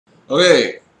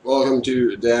Okay, welcome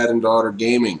to Dad and Daughter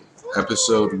Gaming,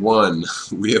 Episode 1.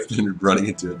 We have been running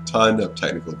into a ton of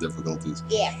technical difficulties.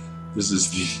 Yeah. This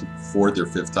is the 4th or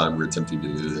 5th time we're attempting to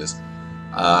do this.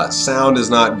 Sound is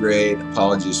not great,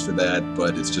 apologies for that,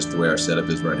 but it's just the way our setup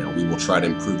is right now. We will try to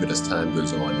improve it as time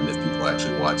goes on and if people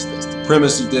actually watch this. The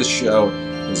premise of this show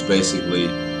is basically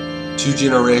two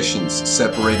generations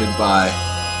separated by...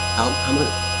 How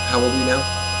old are you now?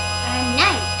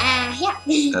 9.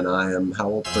 Yeah. And I am, how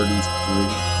old? 33?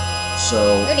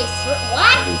 So... 33.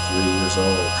 What? 33 years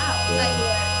old. Wow.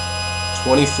 Yeah.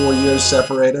 24 years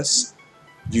separate us.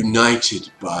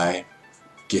 United by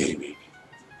gaming.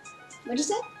 What did you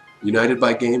say? United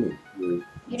by gaming.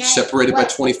 We're separated by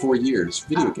 24 years.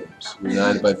 Video games.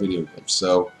 United by video games.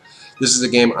 So, this is a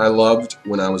game I loved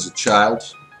when I was a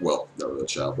child. Well, not really a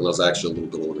child. When I was actually a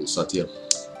little bit older than Satya.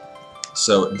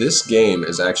 So, this game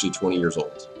is actually 20 years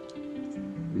old.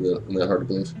 Isn't that hard to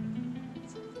believe?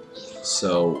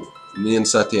 So, me and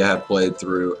Satya have played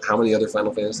through how many other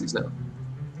Final Fantasies now?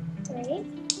 3.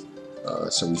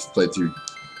 So we've played through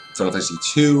Final Fantasy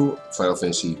 2, Final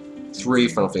Fantasy 3,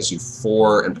 Final Fantasy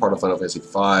 4, and part of Final Fantasy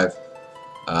 5.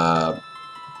 So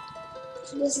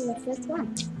this is our 5th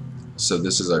one. So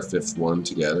this is our 5th one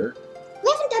together. We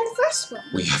haven't done the first one.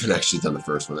 We haven't actually done the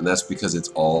first one, and that's because it's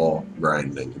all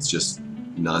grinding. It's just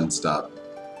non-stop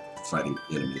fighting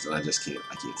enemies, and I can't say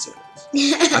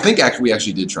it. I think we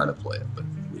actually did try to play it, but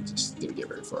we just didn't get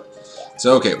very far.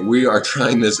 So okay, we are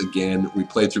trying this again. We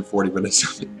played through 40 minutes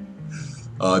of it.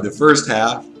 The first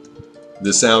half,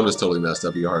 the sound was totally messed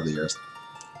up. You hardly hear us.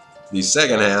 The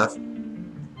second half,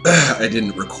 I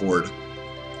didn't record.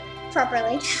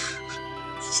 Properly.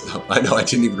 So, I know I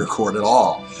didn't even record at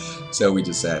all. So we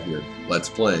just sat here, let's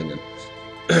playing, and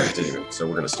didn't even. So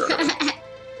we're gonna start.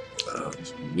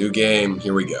 New game.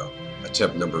 Here we go.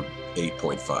 Attempt number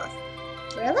 8.5.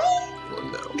 Really? Well,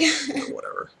 no,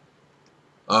 whatever.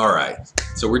 All right.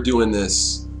 So we're doing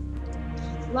this.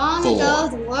 Long ago,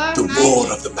 the Lord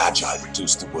of the Magi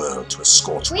reduced the world to a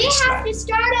scorched wasteland. We have to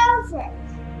start over.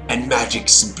 And magic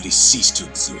simply ceased to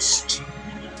exist.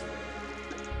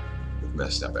 We've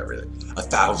messed up everything.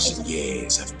 1,000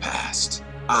 years have passed.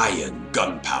 Iron,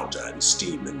 gunpowder, and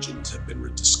steam engines have been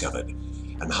rediscovered,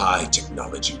 and high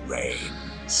technology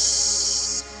reigns.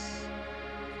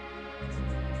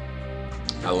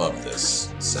 I love this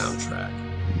soundtrack.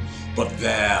 But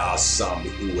there are some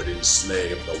who would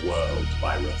enslave the world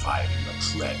by reviving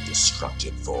the dread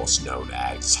destructive force known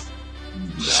as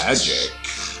magic.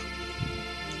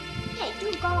 Hey,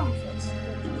 do go on first.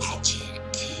 Magic.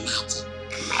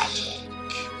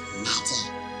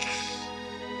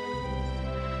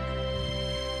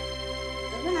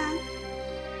 Moving on.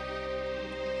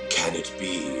 Can it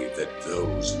be that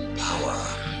those in power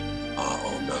are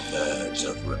on the verge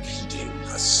of repeating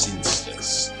a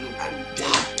senseless and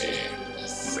deadly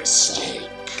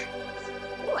mistake?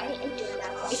 Oh, I didn't do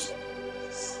that voice.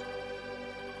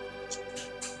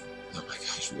 Oh my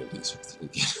gosh, we're gonna do something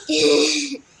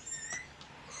again.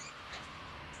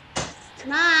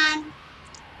 Come on.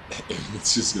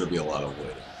 It's just gonna be a lot of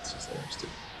waiting. It's just interesting.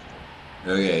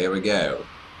 Okay, here we go.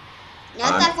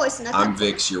 Not that voice, not that I'm voice.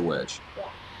 Vix, your wedge. Yeah.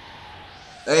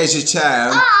 There's your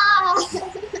town. Ah! I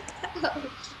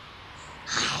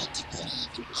believe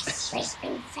in this has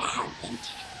been found.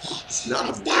 It's not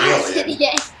a That's alien.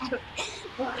 yes.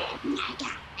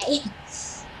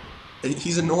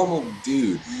 He's a normal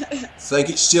dude. Think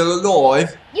it's still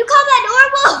alive? You call that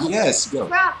normal? Yes, go.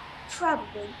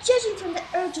 Probably, judging from the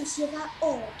urgency of our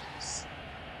orders.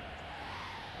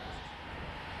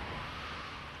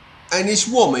 And this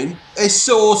woman, a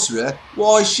sorcerer,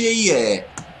 why is she here?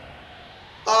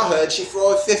 I heard she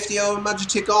fried 50 old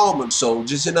magic almond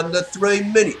soldiers in under 3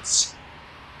 minutes.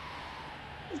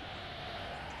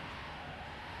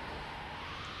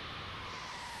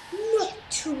 Not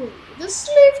true. The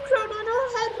slave crown on her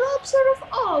head robs her of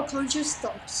all conscious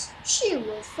thoughts. She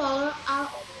will follow our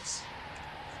orders.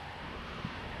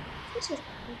 What is this?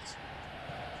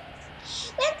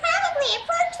 They're probably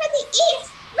approached from the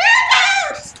east. Move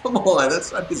out! Come on,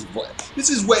 that's not his voice. This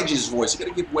is Wedge's voice. You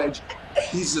gotta give Wedge.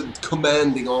 He's a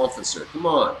commanding officer. Come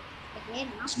on.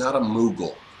 It's not a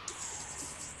Moogle.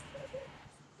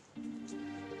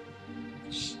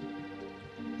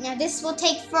 Now this will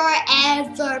take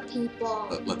forever, people.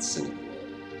 Let's sing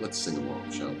along. Let's sing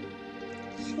along, shall we?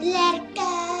 Let it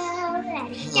go,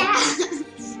 let it go.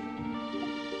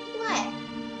 What?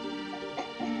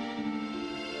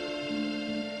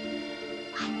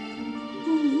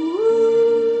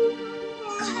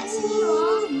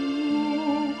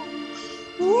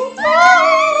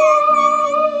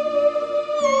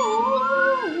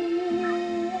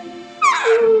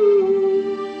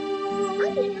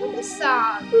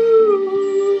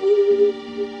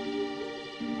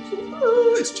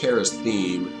 Terra's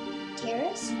theme.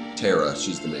 Terrace? Terra,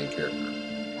 she's the main character.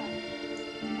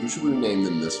 Who should we name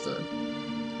them this time?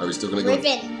 Are we still gonna go?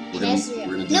 Riven. We're And gonna, Ezreal.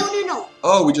 we're gonna do. No.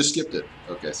 Oh, we just skipped it.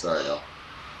 Okay, sorry, Al.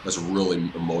 That's a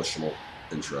really emotional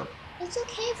intro. It's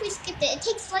okay if we skipped it. It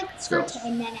takes like go.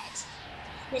 10 minutes.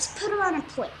 Let's put her on a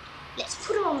point. Let's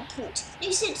put her on a point.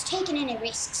 No sense taking any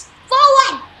risks.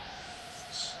 Forward!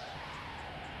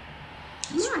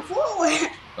 Come on,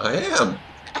 forward. I am.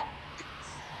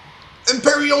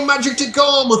 Imperial magic to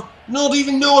come. Not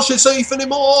even Narsha safe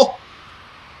anymore.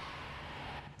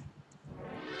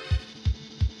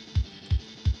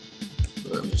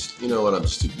 I'm just, you know what? I'm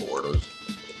just too bored.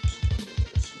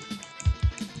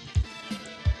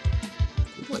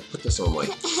 Maybe like put this on like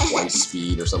twice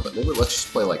speed or something. Maybe let's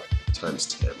just play like times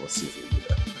 10. Let's see if we can do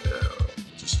that.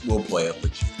 We'll play it.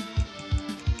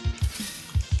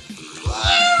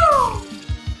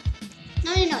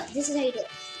 No. This is how you do it.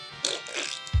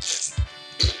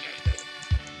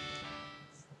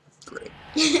 Great.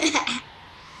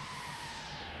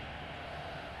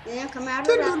 Yeah, come out of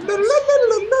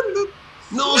that.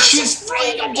 No, she's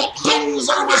afraid of the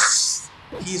Penzos.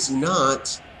 He's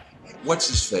not. What's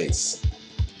his face?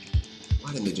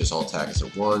 Why didn't they just all attack us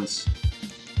at once?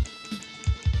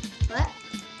 What?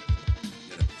 We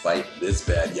gotta fight this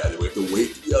bad guy. Then we have to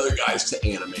wait for the other guys to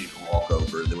animate and walk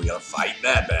over, and then we gotta fight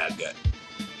that bad guy.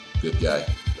 Good guy.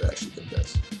 They're actually good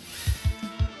guys.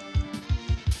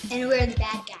 And we're the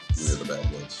bad guys. We're the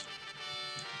bad guys.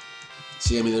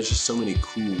 See, I mean, there's just so many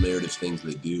cool narrative things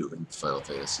they do in Final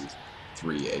Fantasy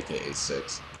 3, aka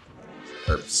 6.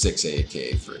 Or 6,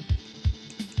 aka 3.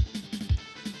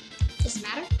 Does it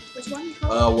matter which one?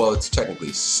 Well, it's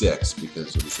technically 6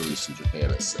 because it was released in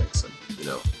Japan as 6. And, you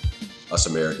know, us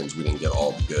Americans, we didn't get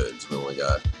all the goods. We only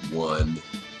got 1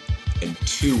 and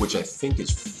 2, which I think is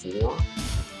 4.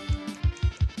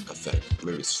 I think.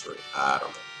 Maybe it's 3. I don't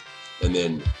know. And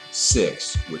then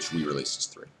 6, which we released as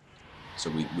 3. So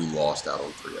we lost out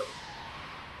on 3 of them.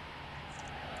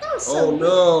 That was so Oh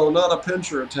no, not a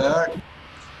pincher attack.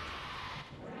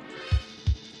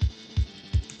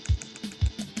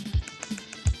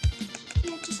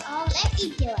 You just all let me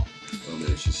do it. Oh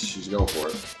man, she's going for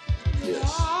it.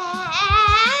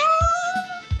 Yes.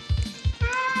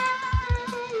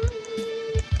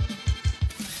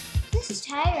 This is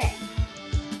tiring.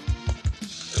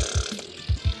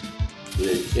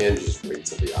 Yeah, you can just wait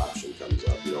till the option comes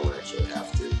up. You don't actually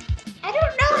have to. I don't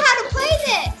know how to play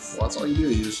this. Well, that's all you do.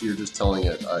 You're just telling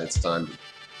it it's time.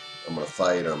 I'm gonna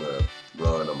fight. I'm gonna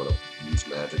run. I'm gonna use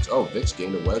magics. Oh, Vix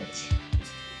gained a wedge.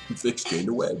 Vix gained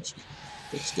a wedge.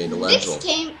 Vix gained a wedge. Vix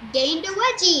gained a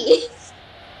wedgie.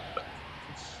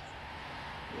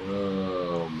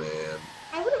 Oh man.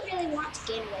 I wouldn't really want to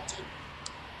gain a wedgie.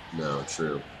 No,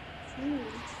 true.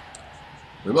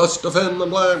 We must defend the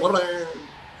black land.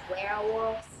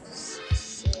 Werewolves.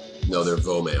 No, they're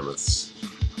Vomammoths.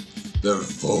 They're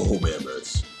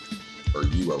Vomammoths. Or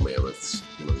Uo mammoths.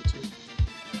 One of the two.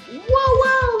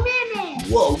 Whoa, mammoth!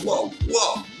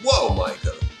 Whoa,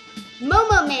 Micah.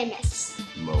 Momo mammoths.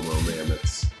 Momo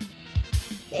mammoths.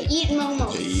 They eat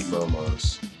momos. They eat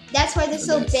momos. That's why they're And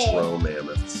so they big. throw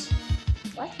mammoths.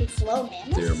 What? They flow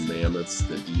mammoths? They're mammoths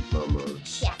that eat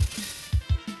momos. Yeah.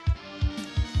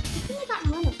 I've only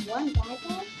gotten rid of one bad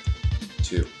guy.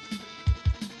 2.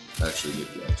 Actually,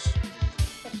 good guys.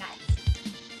 But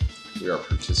guys. We are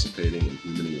participating in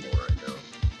human evil right now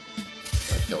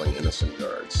by killing innocent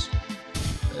guards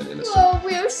and Oh,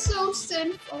 we are so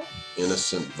sinful.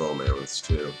 innocent Vomammoths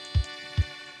too.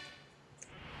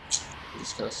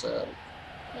 It's kind of sad.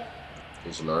 Yeah.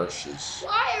 Because Narsh is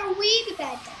Why are we the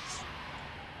bad guys?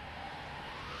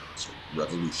 it's a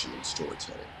revolution in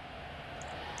storytelling.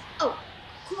 Oh,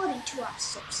 according to our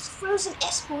sources, frozen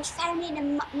Esper was found in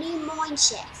a new mine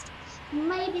shaft.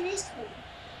 Maybe this one.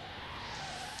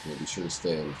 Yeah, be sure to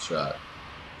stay in the shot.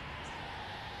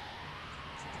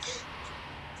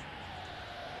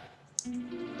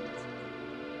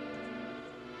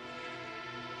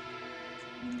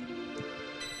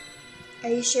 Are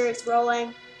you sure it's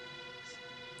rolling?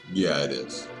 Yeah, it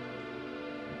is.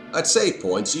 At save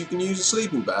points, you can use a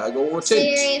sleeping bag or a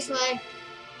tent. Seriously?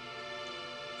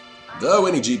 Though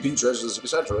any GP treasures,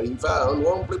 etc., you found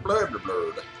wombly blurred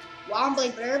blurred.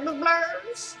 Wombly blur blur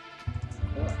blurs.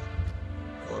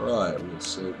 Alright, I'm gonna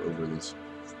save over this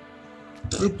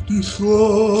empty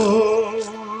slide.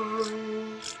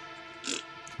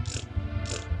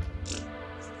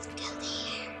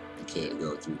 You can't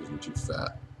go through because we're too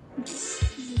fat.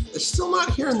 They're still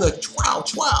not hearing the chow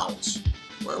chows.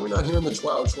 Why are we not hearing the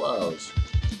chow chows?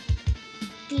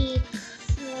 Because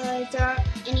there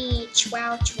aren't any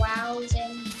chows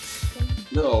in them.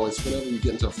 No, it's whenever you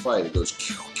get into a fight, it goes.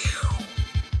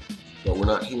 But we're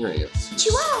not hearing it.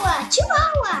 Chihuahua!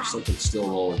 Chihuahua! Something's still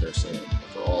wrong with their sound.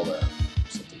 For all that,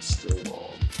 something's still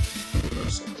wrong with our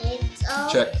sound. It's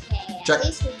okay. Check. Check. At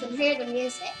least we can hear the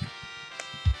music.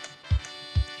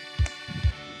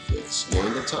 Fix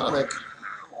in the tonic.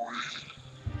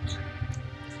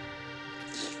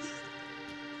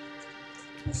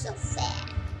 You're so sad.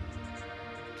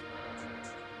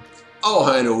 Oh,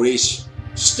 I know this.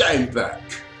 Stand back.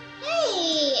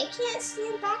 Hey, I can't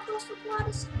stand back off the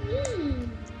water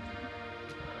screen.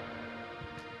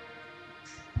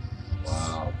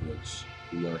 Wow, bitch.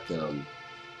 You knocked down.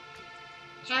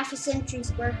 Half a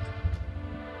century's work.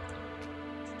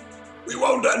 We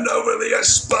won't hand over the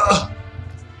Esper.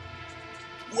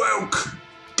 Welk.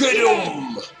 Get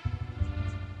him.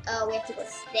 Oh, we have to go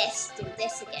do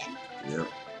this again. Yep.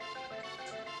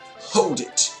 Hold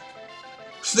it.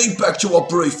 Think back to our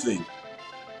briefing.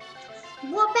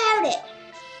 What about it?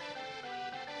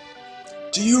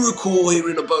 Do you recall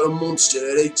hearing about a monster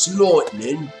that eats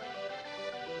lightning?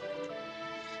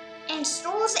 And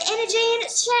stores the energy in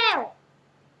its shell.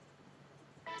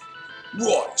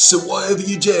 Right, so whatever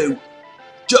you do,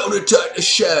 don't attack the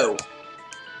shell.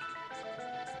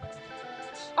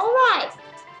 Alright.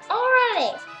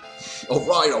 Alrighty.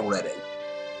 Alright already.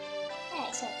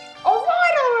 Okay, so,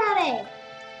 alright already.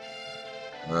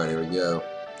 Alright, here we go.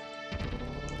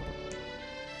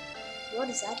 What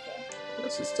does that do?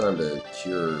 Guess it's time to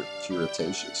cure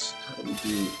Curatatious. How do we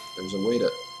do? There's a way to.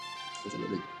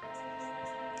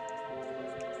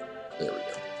 There we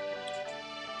go.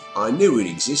 I knew it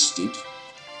existed.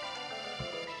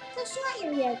 That's not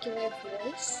your regular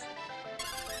voice.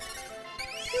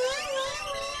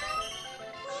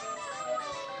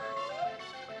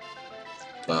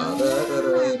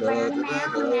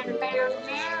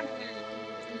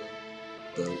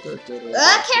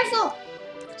 Careful!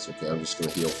 It's okay, I'm just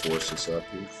gonna heal force this up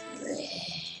here.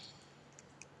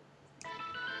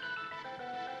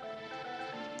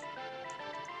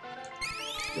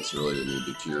 Guess really didn't need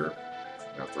to cure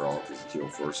after all, because the heal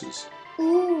forces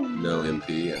Ooh. no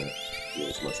MP and it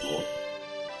heals much more.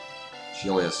 She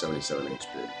only has 77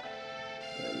 HP.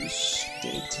 Yeah, you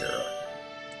stink, Terra.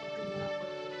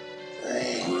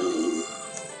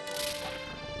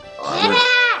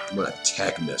 I'm gonna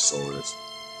tech missile this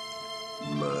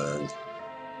mug.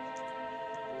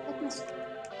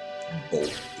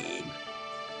 Bolt beam.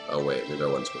 Oh wait, maybe I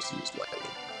wasn't supposed to use lightning.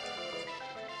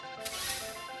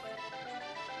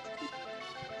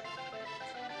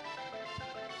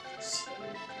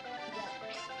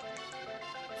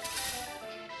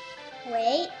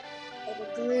 Wait,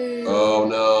 it grew. Oh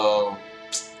no!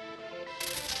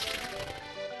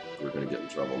 We're gonna get in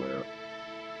trouble now.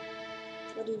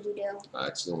 What did you do? I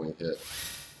accidentally hit.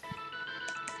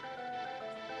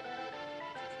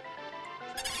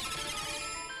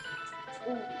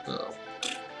 Ooh. Oh,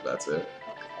 that's it.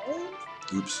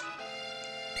 Okay. Oops.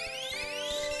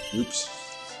 Oops.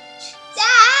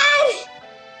 Dad!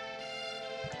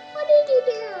 What did you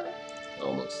do?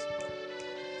 Almost.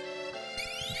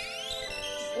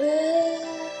 What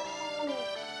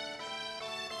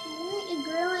are you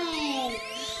growing?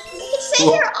 You can stay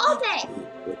here all day.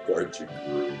 Aren't you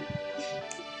grew?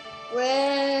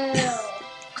 Well,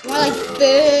 more like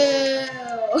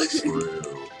boo. True.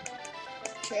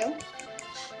 True.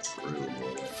 True,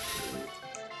 more like true.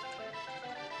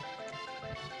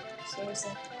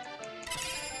 Seriously.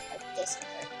 Like this.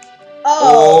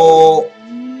 Oh!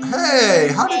 Hey,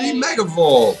 how did he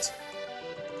megavolt?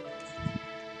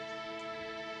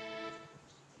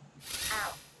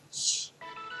 Ouch.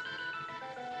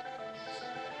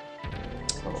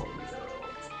 Oh no.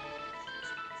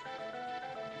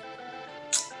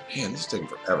 Man, this is taking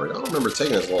forever. I don't remember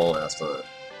taking this long last time.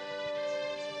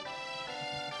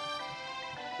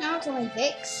 Now it's only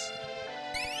Vix.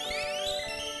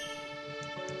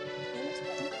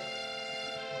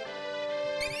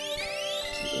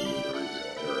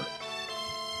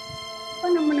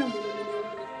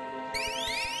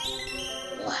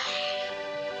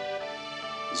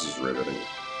 This is riveting.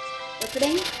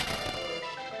 Riveting?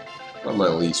 Probably my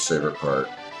least favorite part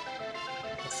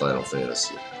of Final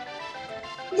Fantasy.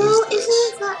 No, Is isn't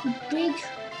this. it that big?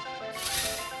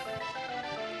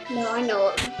 No, I know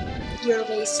what your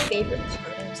least favorite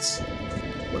part is.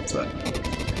 What's that?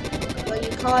 Well, you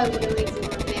probably wouldn't even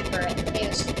remember it. It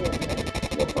was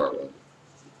cool. What part was it?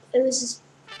 It was this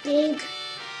big,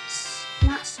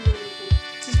 not small,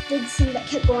 this big thing that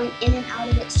kept going in and out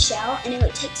of its shell, and it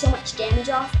would take so much damage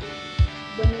off.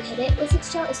 And when you hit it with its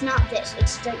shell, it's not this;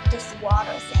 it's this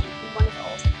water thing. One of the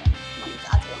old things, one of the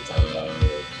other ones I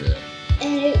did. Okay.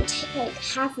 And it would take like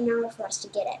half an hour for us to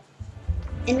get it.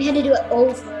 And we had to do it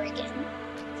over again.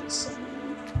 So,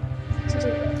 to do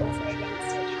it over again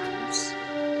 3 times.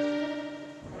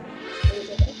 We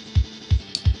did it.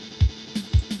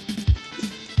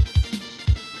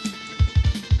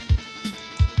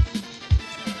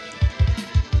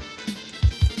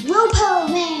 Robo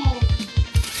Man!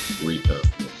 Repo.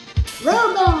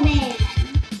 Robo Man!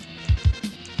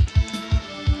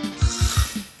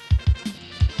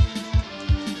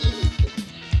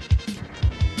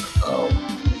 Oh,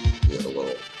 yeah, a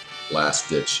little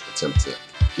last-ditch attempt to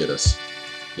get us.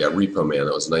 Yeah, Repo Man.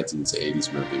 That was a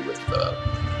 1980s movie with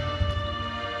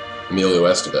Emilio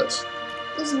Estevez.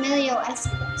 Who's Emilio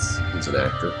Estevez? He's an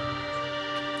actor,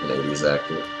 an 80s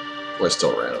actor. Well, he's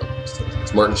still around.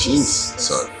 It's Martin Sheen's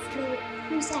son,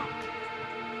 Who's that?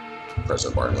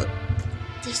 President Bartlett.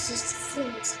 This is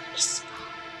Flu's whisper.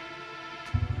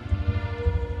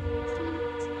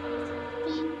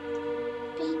 Bing,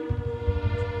 bing,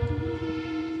 bing,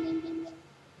 bing, bing.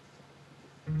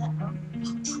 Uh-oh.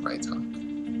 Tritok.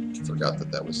 Forgot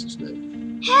that was his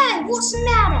name. Hey, what's the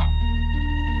matter?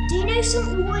 Do you know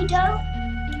something I don't?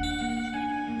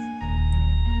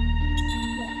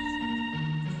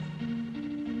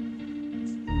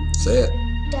 Say it.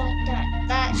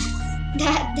 That.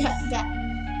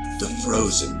 The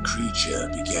frozen creature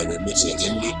began emitting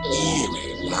an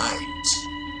eerie light.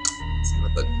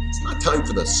 It's not time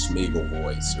for the Smeagol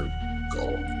voice or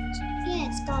Gold. Yeah,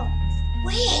 it's gone.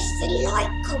 Where's the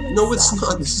light coming from? No, it's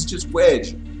not. This is just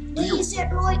Wedge. Where's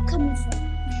that light coming from?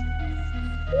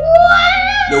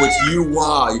 No, it's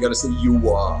you-wah. You gotta say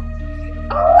you-wah.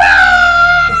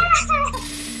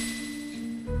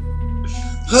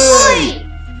 Hey!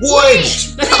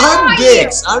 Wedge! I'm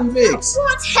Vix! I'm Vix!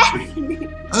 What's happening?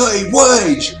 Hey,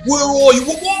 Wedge! Where are you?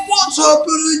 What's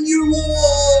happening,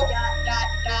 you-wah?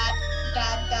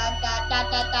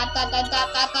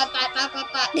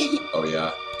 Oh,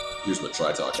 yeah? Here's what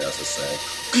Tritok has to say.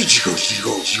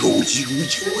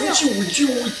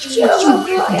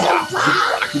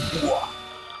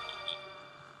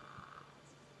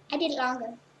 I did it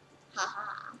longer.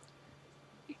 Haha.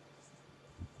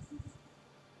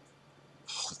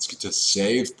 Let's get to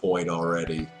save point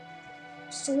already.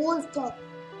 Save point.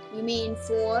 You mean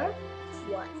for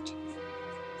what?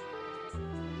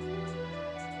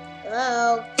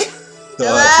 Hello?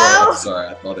 Oh, sorry,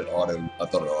 I thought it auto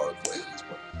played at this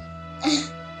point.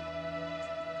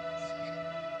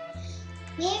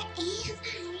 Where am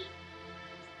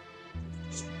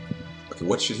I? Okay,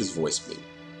 what should his voice be?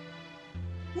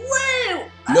 Woo!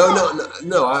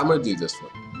 No, I'm gonna do this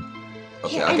one.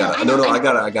 Okay, Here, I got it. No, I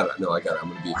got it. No, I got it. I'm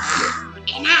gonna be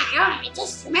And I only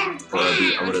just remembered.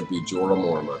 I'm gonna be Jorah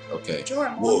Mormont. Okay.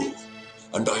 Jorah Whoa. Mormont.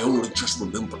 And I only just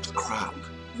remembered the crown.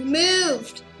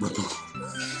 Removed.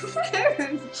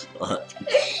 Alright.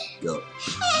 Go.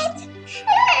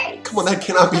 Come on, that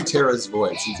cannot be Tara's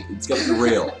voice. It's gotta be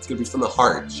real. It's gonna be from the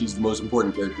heart. She's the most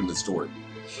important character in the story.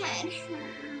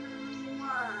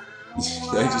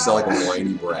 Now you just sound like a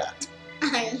whiny brat.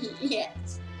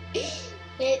 Yes.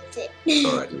 It's it.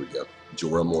 Alright, here we go.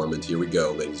 Jorah Mormont, here we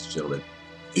go, ladies and gentlemen.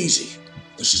 Easy.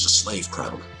 This is a slave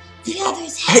crown. The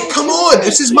others Hey, have come to on! wait.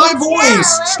 This is my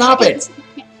voice! No. Stop it!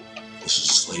 This is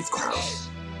a slave crown.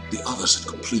 The others had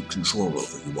complete control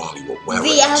over you while you were wearing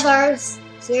The it. others.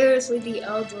 Seriously, the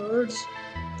others.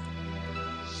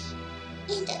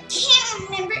 And I can't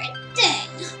remember a thing.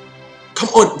 Come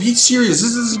on, be serious.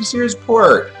 This is a serious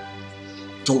part.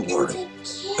 Don't And worry. I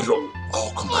can't. It'll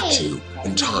all come back to you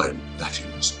in time, that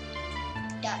is.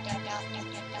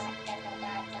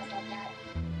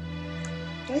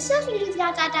 Do I still have to do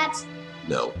that?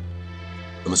 No.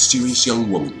 A mysterious young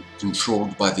woman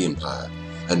controlled by the Empire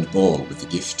and born with the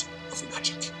gift of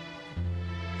magic.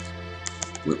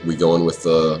 We going with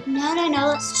the... No.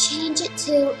 Let's change it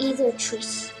to either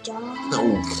Tristan.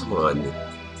 No, come on.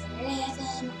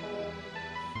 Raven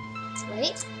or...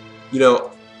 Wait. You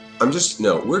know, I'm just...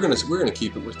 No, we're gonna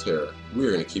keep it with Tara.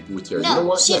 We're gonna keep it with Tara. No, You know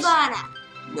what? Yes. Shyvana.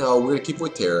 No, we're gonna keep it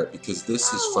with Tara because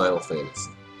this is Oh. Final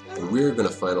Fantasy. And we're gonna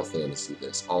Final Fantasy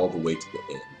this all the way to the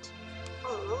end. Oh,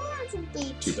 I want it to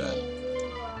be Too bad.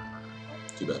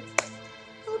 Too bad.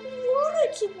 I want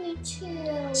it to be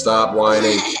two. Stop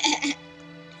whining.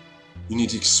 You need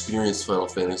to experience Final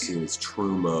Fantasy in its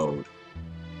true mode.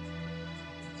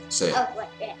 Say it. Oh,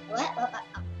 what?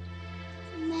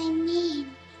 My name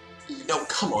is... No,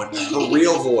 come on now. A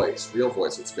real voice. Real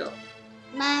voice. Let's go.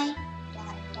 My...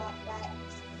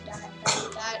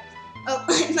 Oh,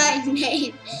 my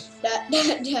name...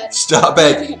 Stop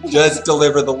it. Just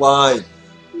deliver the line.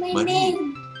 My My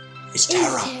name... It's Is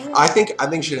Tara. Tara. I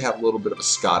think she'd have a little bit of a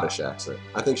Scottish accent.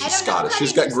 I think I she's don't know Scottish. how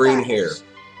She's to got do green Scottish. hair.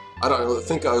 I don't know.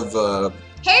 Think of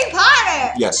Harry Potter!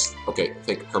 it. Yes. Okay,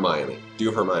 think Hermione.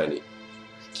 Do Hermione.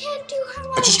 I can't do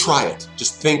Hermione. Just try it.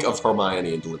 Just think of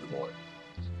Hermione and deliver the line.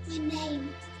 My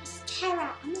name is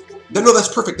Tara. I'm not gonna. No,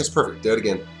 that's perfect. That's perfect. Do it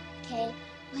again. Okay.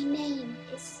 My name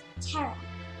is Tara.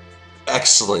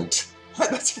 Excellent.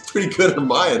 That's a pretty good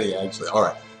Hermione, actually. All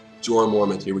right. Jorah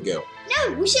Mormont, here we go.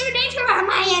 No, we should have named her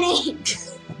Hermione.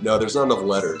 No, there's not enough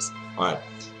letters. All right.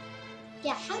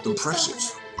 Yeah, how do you spell Impressive.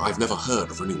 Hermione? I've never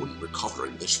heard of anyone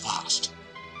recovering this fast.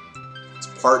 It's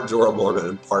part Jorah Mormont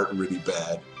and part really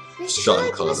bad. We should Sean be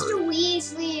like Connery. Mr.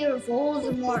 Weasley or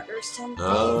Voldemort or something.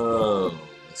 Oh,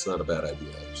 that's not a bad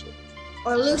idea, actually.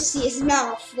 Or Lucius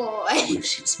Malfoy.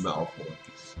 Lucius Malfoy.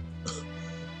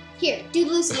 Here, do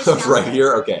Lucius Malfoy. Right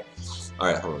here? Okay. All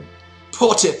right, hold on.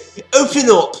 Potter, open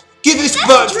up! Give us That's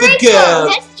back the Draco. girl!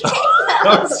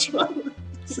 That's Draco.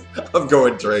 I'm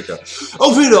going Draco.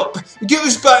 Open up! Give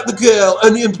us back the girl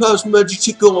and the Empire's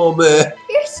magic armor!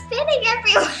 You're spinning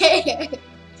everywhere.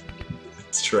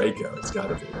 It's Draco, it's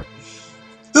gotta be.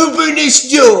 Open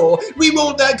this door! We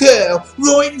want that girl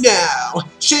right now!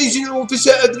 She's an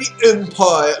officer of the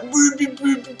Empire!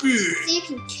 So you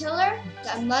can kill her? The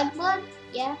mudblood?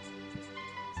 Yeah.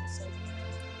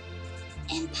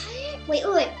 Empire?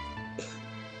 Wait.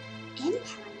 Empire?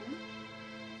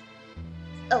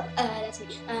 Oh, that's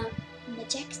me.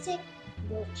 Majestic.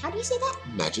 Whoa, how do you say that?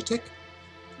 Magitek?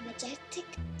 Majestic.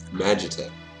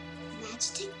 Magitek.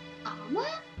 Majestic armor?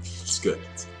 It's good.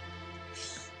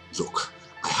 Look,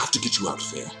 I have to get you out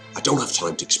of here. I don't have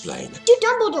time to explain. Do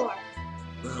Dumbledore.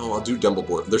 No, I'll do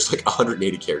Dumbledore. There's like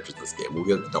 180 characters in this game. We'll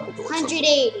get the Dumbledore.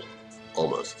 180.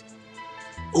 Almost.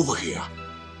 Over here.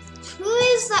 Who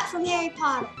is that from Harry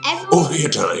Potter? Everyone. Over here,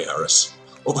 Daenerys.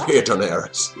 Over here,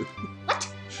 Daenerys. What?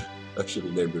 I should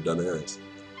have named her Daenerys.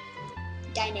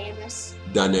 Dynamis.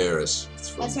 Daenerys. It's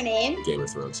from What's her name? Game of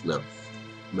Thrones. No.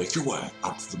 Make your way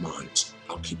out of the mines.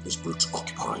 I'll keep this brute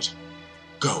occupied.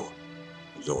 Go.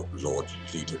 Lord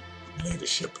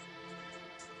Leadership.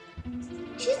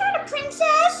 She's not a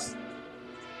princess.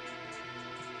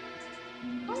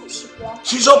 How does she walk?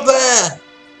 She's up there!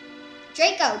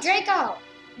 Draco.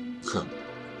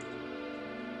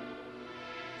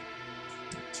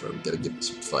 So we gotta get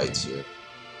some fights here.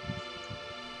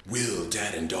 Will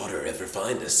Dad and Daughter ever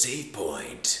find the save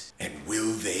point? And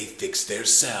will they fix their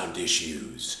sound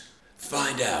issues?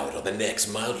 Find out on the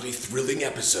next mildly thrilling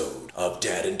episode of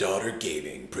Dad and Daughter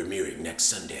Gaming, premiering next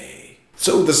Sunday.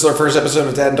 So this is our first episode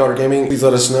of Dad and Daughter Gaming. Please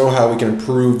let us know how we can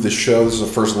improve the show. This is the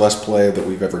first Let's Play that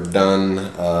we've ever done.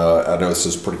 I know this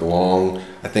is pretty long.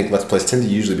 I think Let's Plays tend to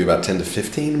usually be about 10 to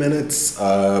 15 minutes.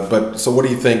 So what do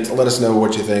you think? Let us know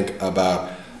what you think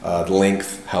about the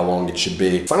length, how long it should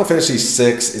be. Final Fantasy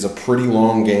VI is a pretty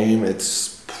long game.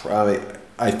 It's probably,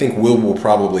 I think will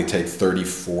probably take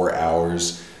 34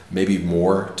 hours, maybe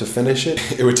more, to finish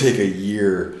it. It would take a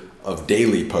year of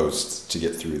daily posts to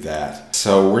get through that.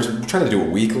 So we're trying to do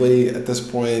it weekly at this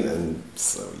point, and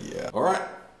so yeah. All right,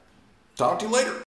 talk to you later.